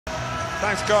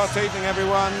Thanks, Scott. Evening,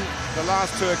 everyone. The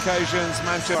last two occasions,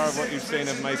 Manchester, of what you've seen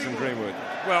of Mason Greenwood.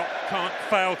 Well, can't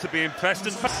fail to be impressed.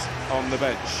 And on the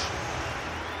bench.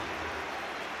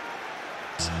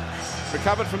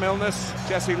 Recovered from illness,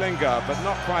 Jesse Lingard, but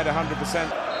not quite 100%.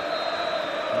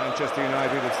 Manchester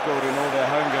United have scored in all their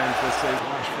home games this season.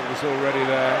 Rashford was already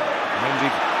there.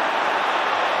 Mendy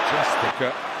just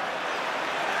thicker.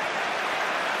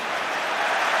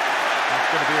 That's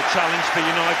going to be a challenge for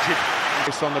United.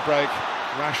 Just on the break,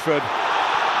 Rashford,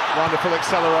 wonderful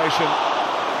acceleration,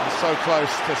 and so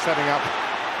close to setting up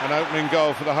an opening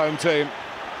goal for the home team.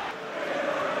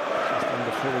 Just under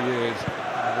 4 years,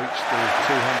 reached the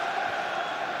 200.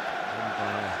 And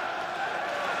by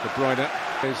De Bruyne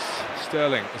is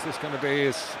Sterling. Is this going to be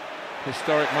his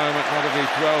historic moment? Not if he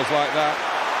dwells like that.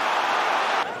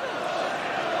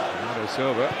 Bernardo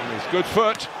Silva on his good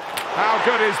foot. How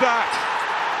good is that?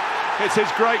 It's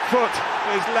his great foot,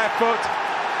 his left foot.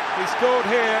 He scored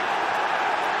here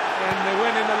in the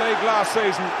win in the league last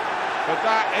season, but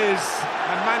that is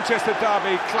a Manchester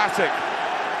derby classic.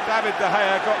 David De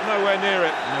Gea got nowhere near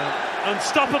it. No.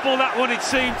 Unstoppable, that one, it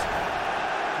seemed.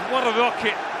 What a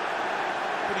rocket.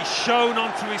 But he's shown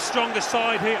onto his stronger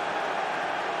side here.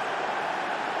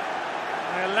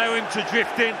 They allow him to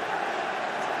drift in.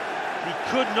 He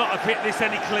could not have hit this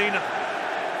any cleaner.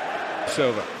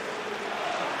 Silva.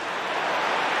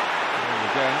 And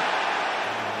again,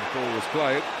 the ball was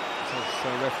played. So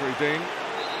referee Dean.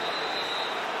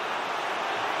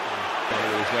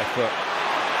 His left foot.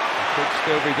 He could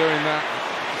still be doing that.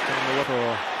 Just on the way for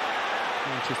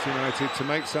Manchester United to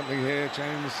make something here.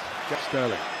 James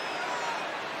Sterling.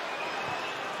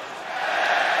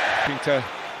 Peter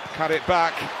cut it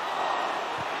back.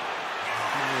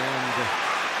 And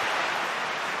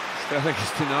Sterling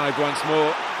is denied once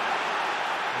more.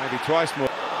 Maybe twice more.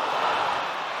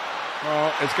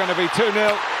 Well, it's going to be 2-0.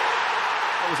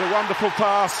 It was a wonderful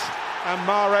pass, and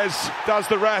Mahrez does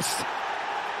the rest.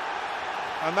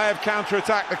 And they have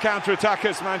counter-attacked the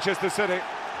counter-attackers, Manchester City.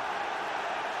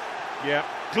 Yeah,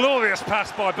 glorious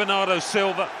pass by Bernardo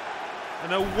Silva,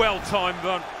 and a well-timed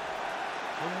run.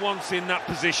 And once in that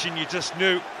position, you just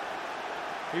knew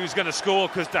he was going to score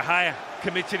because De Gea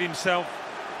committed himself.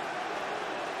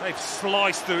 They've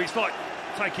sliced through. It's like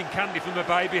taking candy from a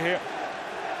baby here.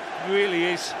 It really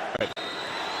is.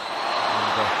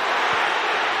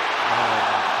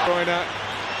 Bruyne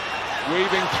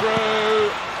weaving through.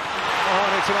 Oh,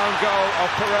 and it's an own goal of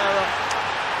Pereira.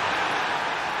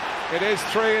 It is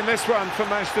 3 in this one for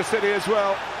Manchester City as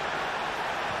well.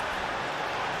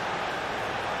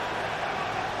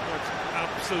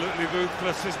 Absolutely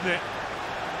ruthless, isn't it?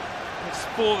 It's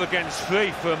 4 against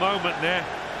 3 for a moment there.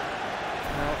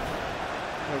 Well,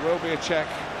 there will be a check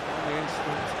on the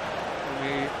incident on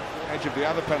the edge of the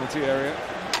other penalty area.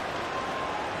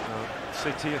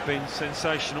 City have been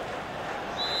sensational.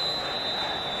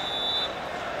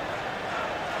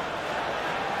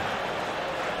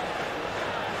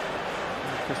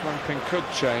 Because one thing could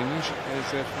change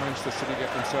is if Manchester City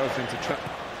get themselves into trouble.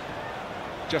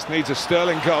 Just needs a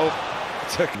Sterling goal.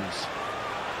 Seconds.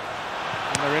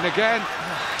 And they're in again.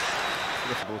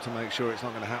 Difficult to make sure it's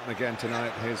not going to happen again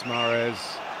tonight. Here's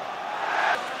Mahrez.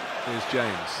 Here's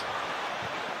James.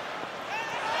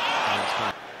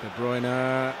 De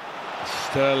Bruyne.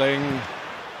 Sterling.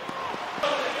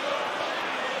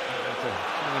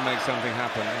 Trying to make something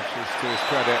happen, which is to his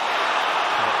credit.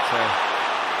 But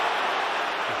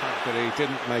the fact that he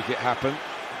didn't make it happen.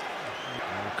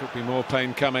 There could be more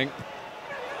pain coming.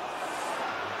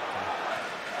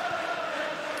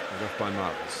 Off by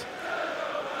Mahrez.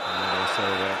 And also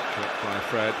kicked by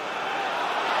Fred.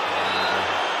 And,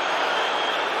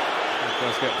 it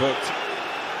does get booked.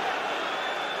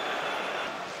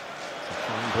 It's a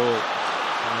fine ball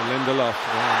by Lindelof.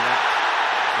 And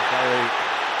that's a very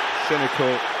cynical.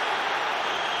 And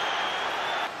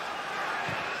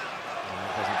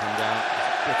it doesn't come down.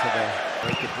 It's a bit of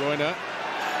a De Bruyne.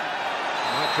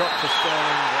 Might drop to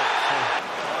Sterling, but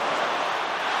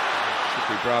should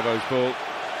be Bravo's ball.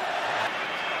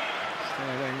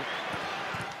 Sterling,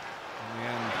 in the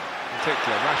end, in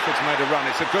particular, Rashford's made a run.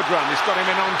 It's a good run. He's got him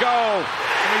in on goal,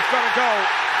 and he's got a goal.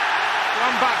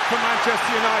 One back for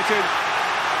Manchester United.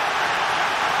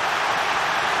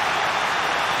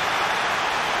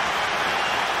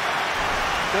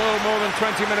 Still more than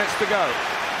 20 minutes to go.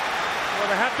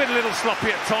 Well, they have been a little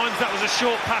sloppy at times. That was a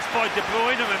short pass by De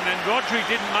Bruyne, and then Rodri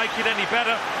didn't make it any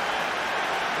better.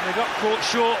 They got caught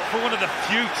short for one of the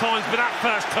few times, but that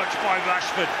first touch by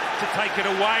Rashford to take it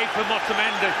away from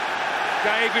Otamendi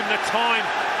gave him the time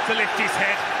to lift his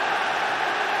head.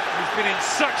 He's been in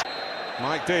such...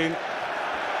 Mike Dean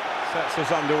sets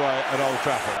us underway at Old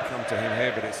Trafford. Come to him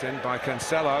here, but it's in by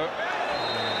Cancelo.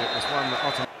 And it was one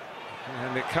that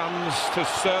and it comes to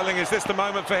Sterling. Is this the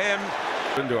moment for him?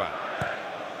 Gundogan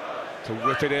to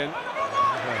whip it in. A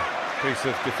piece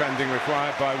of defending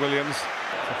required by Williams.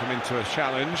 Took him into a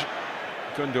challenge.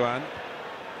 Gundogan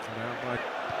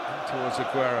towards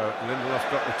Aguero. Lindelof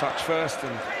got the touch first,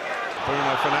 and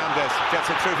Bruno Fernandes gets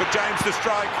it through for James to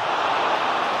strike.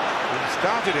 He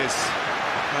started his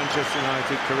Manchester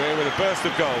United career with a burst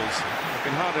of goals. It's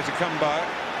been harder to come by.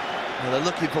 Well, they're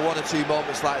looking for one or two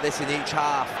moments like this in each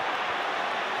half.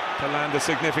 To land a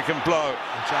significant blow.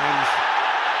 James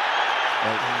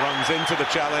runs into the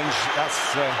challenge. That's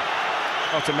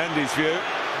Otamendi's view,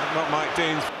 not Mike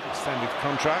Dean's. Extended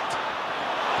contract.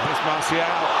 Here's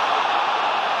Martial.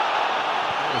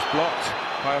 It was blocked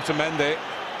by Otamendi.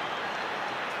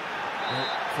 Well,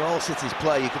 for all City's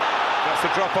play, you could... That's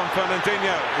the drop on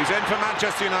Fernandinho. He's in for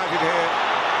Manchester United here.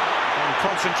 And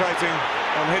concentrating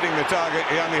on hitting the target,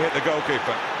 he only hit the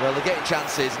goalkeeper. Well, they're getting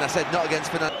chances, and I said not against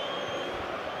Fernandinho.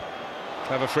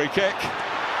 Clever free kick.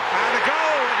 And a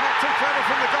goal! Not too clever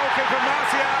from the goalkeeper.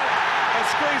 Martial has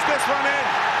squeezed this one in.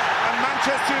 And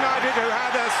Manchester United, who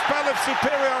had a spell of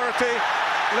superiority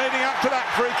leading up to that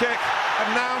free kick,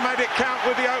 have now made it count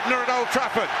with the opener at Old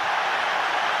Trafford.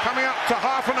 Coming up to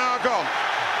half an hour gone.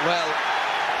 Well,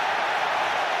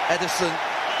 Ederson,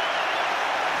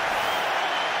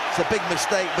 it's a big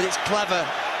mistake, but it's clever.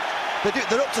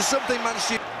 They're up to something,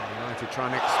 Manchester United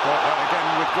trying to exploit that again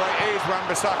with great ease.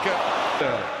 Wan-Bissaka.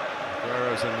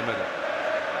 Aguero's in the middle.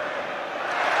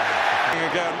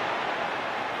 Again.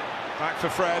 Back for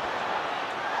Fred.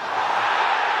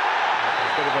 A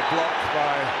bit of a block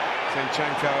by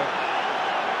Zinchenko.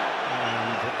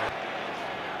 And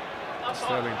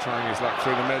Sterling trying his luck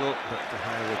through the middle, but De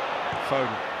Gea with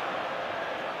Foden.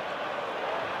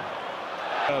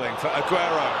 Sterling for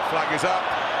Aguero. Flag is up.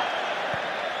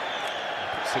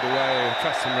 Puts it away,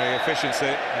 customary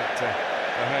efficiency, but De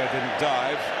Gea didn't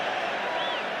dive.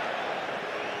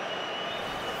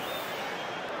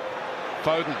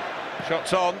 Foden,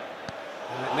 shots on.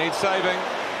 And it needs saving.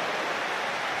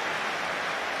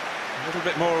 A little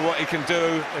bit more of what he can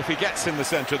do if he gets in the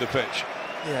centre of the pitch.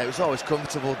 Yeah, it was always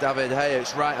comfortable, David Gea.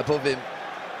 It's right above him.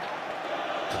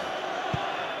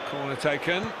 Corner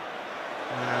taken.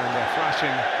 And a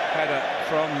flashing header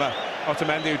from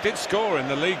Otamendi, who did score in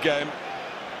the league game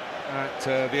at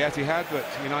the Etihad, but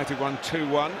United won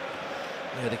 2-1.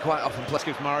 Yeah, they quite often play.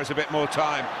 Gives Morris a bit more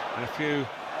time and a few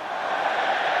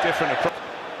different approaches.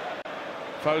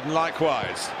 Foden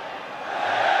likewise.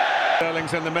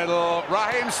 Sterling's in the middle.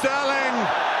 Raheem Sterling!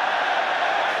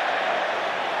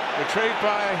 Retrieved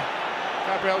by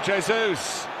Gabriel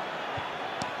Jesus.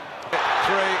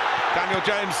 3. Daniel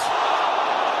James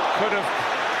could have,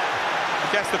 I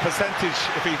guess the percentage,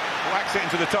 if he whacks it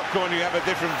into the top corner you have a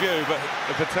different view, but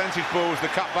the percentage ball was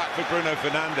the cutback for Bruno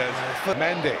Fernandes.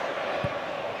 Mendy.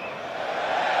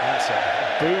 That's a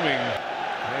booming.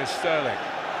 There's Sterling.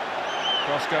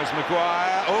 Cross goes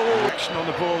Maguire. Oh, action on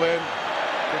the ball in.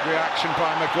 Good reaction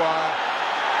by Maguire.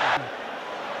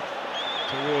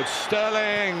 Towards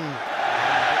Sterling.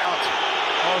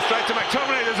 Oh, straight to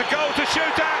McTominay. There's a goal to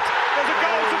shoot at. There's a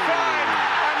goal to find.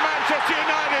 And Manchester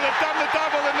United have done the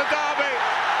double in the derby.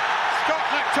 Scott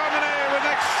McTominay with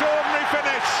an extraordinary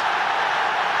finish.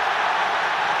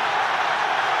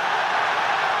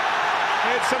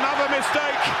 It's another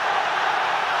mistake.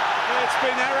 It's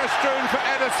been error-strewn for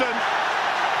Ederson,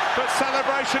 but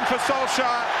celebration for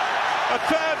Solskjaer. A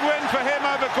third win for him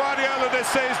over Guardiola this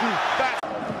season.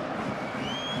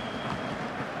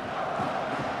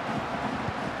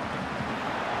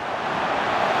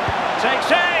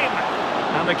 Takes aim!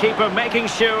 And the keeper making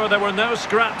sure there were no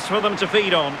scraps for them to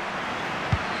feed on.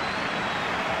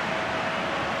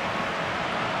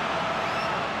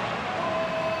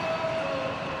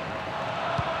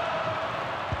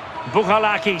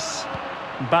 Bouchalakis.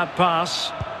 Bad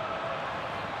pass.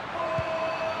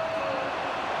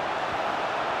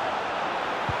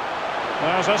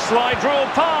 There's a slide rule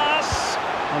pass.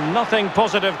 And nothing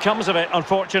positive comes of it,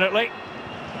 unfortunately.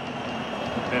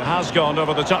 It has gone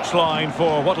over the touchline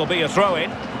for what will be a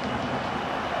throw-in.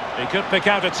 He could pick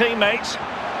out a teammate.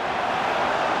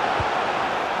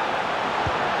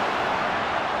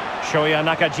 Shoya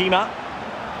Nakajima.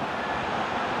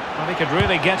 Well, he could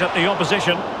really get at the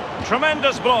opposition.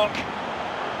 Tremendous block.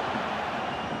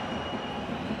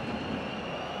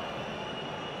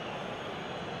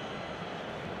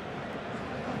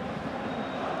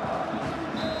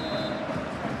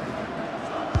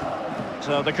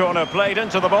 So the corner played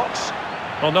into the box.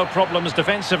 Well, no problems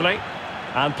defensively.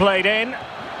 And played in.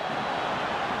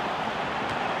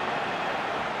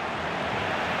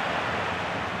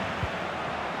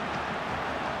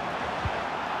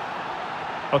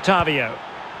 Otavio.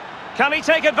 Can he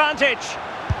take advantage?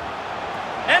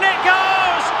 In it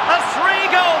goes! A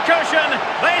 3-goal cushion!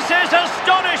 This is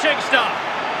astonishing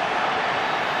stuff!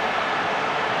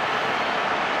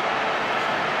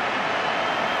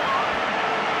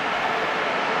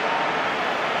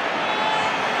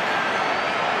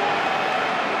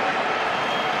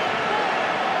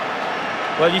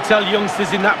 Well, you tell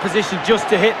youngsters in that position just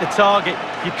to hit the target.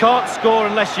 You can't score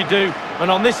unless you do. And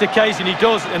on this occasion he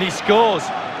does, and he scores.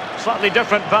 Slightly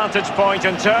different vantage point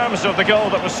in terms of the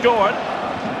goal that was scored.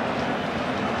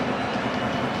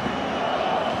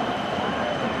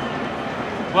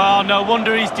 Well, no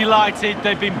wonder he's delighted.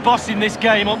 They've been bossing this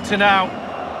game up to now.